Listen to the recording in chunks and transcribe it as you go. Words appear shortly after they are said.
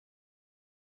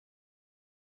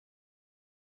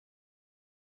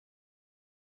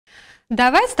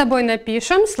Давай с тобой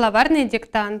напишем словарный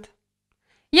диктант.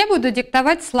 Я буду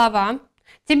диктовать слова.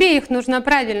 Тебе их нужно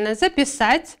правильно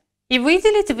записать и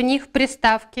выделить в них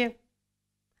приставки.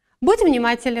 Будь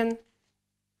внимателен.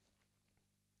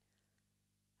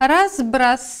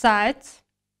 Разбросать.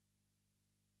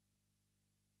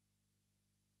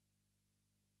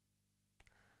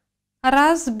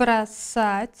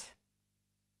 Разбросать.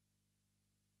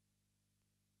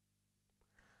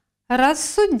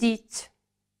 Рассудить.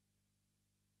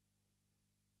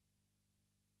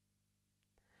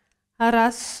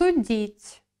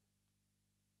 Рассудить.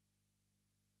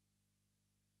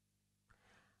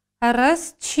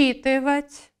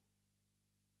 Расчитывать.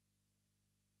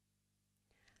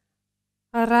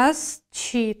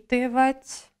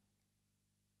 Расчитывать.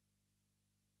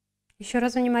 Еще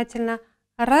раз внимательно.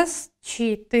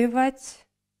 Расчитывать.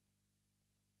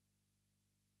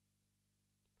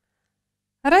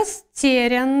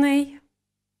 Растерянный.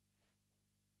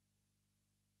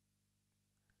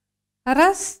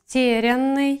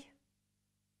 Растерянный.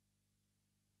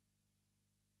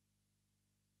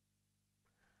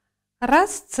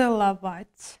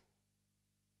 Расцеловать.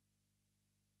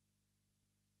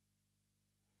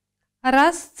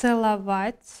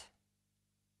 Расцеловать.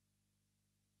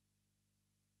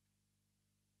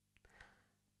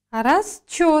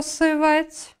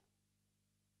 Расчесывать.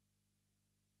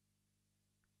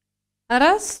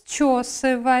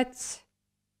 Расчесывать.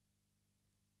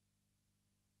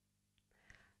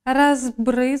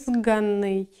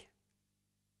 Разбрызганный.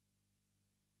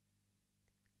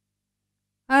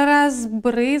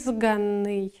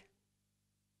 Разбрызганный.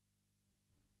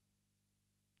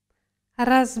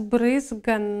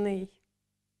 Разбрызганный.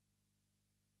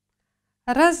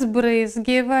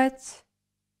 Разбрызгивать.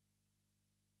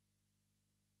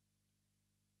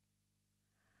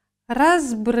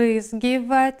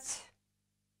 Разбрызгивать.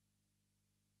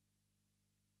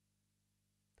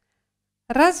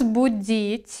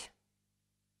 Разбудить.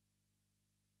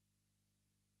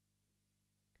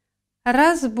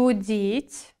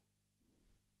 Разбудить.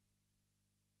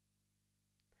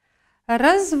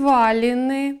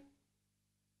 Развалины.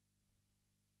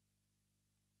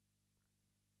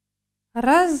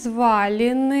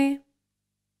 Развалины.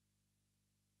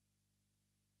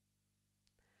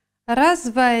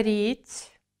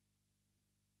 Разварить.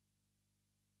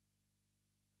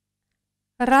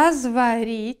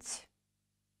 Разварить.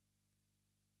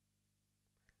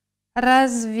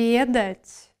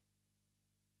 Разведать.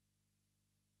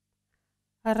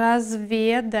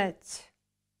 Разведать.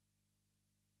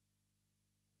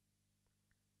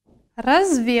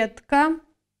 Разведка.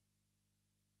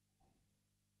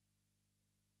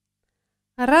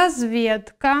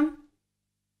 Разведка.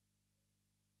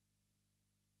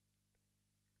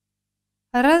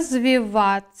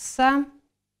 Развиваться.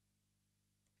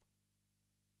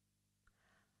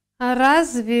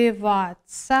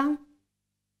 Развиваться.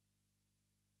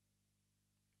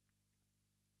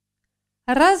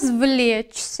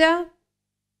 Развлечься.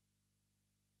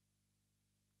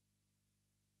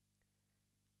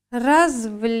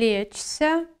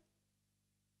 Развлечься.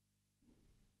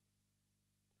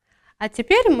 А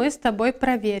теперь мы с тобой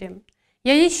проверим.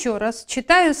 Я еще раз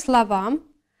читаю слова.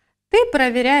 Ты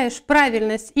проверяешь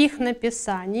правильность их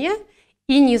написания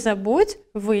и не забудь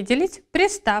выделить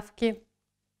приставки.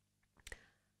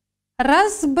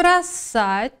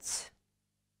 Разбросать.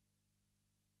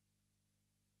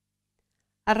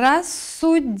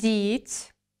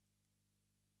 Рассудить.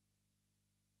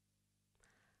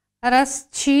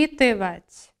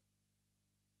 Расчитывать.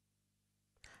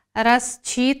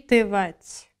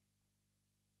 Расчитывать.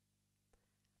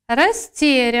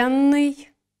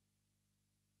 Растерянный.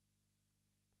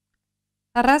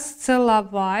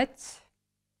 Расцеловать.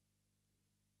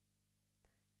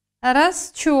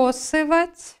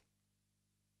 Расчесывать.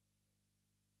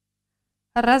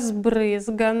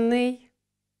 Разбрызганный.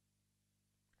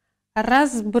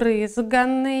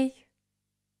 Разбрызганный.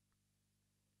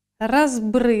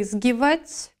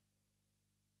 Разбрызгивать.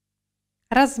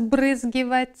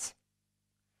 Разбрызгивать.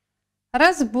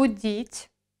 Разбудить.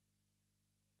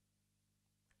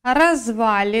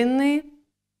 Развалины.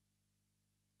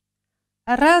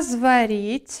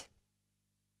 Разварить.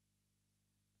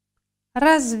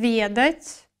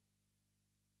 Разведать.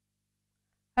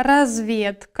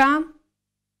 Разведка.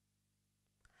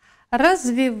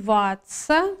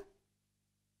 Развиваться.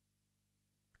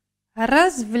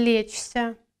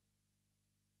 Развлечься.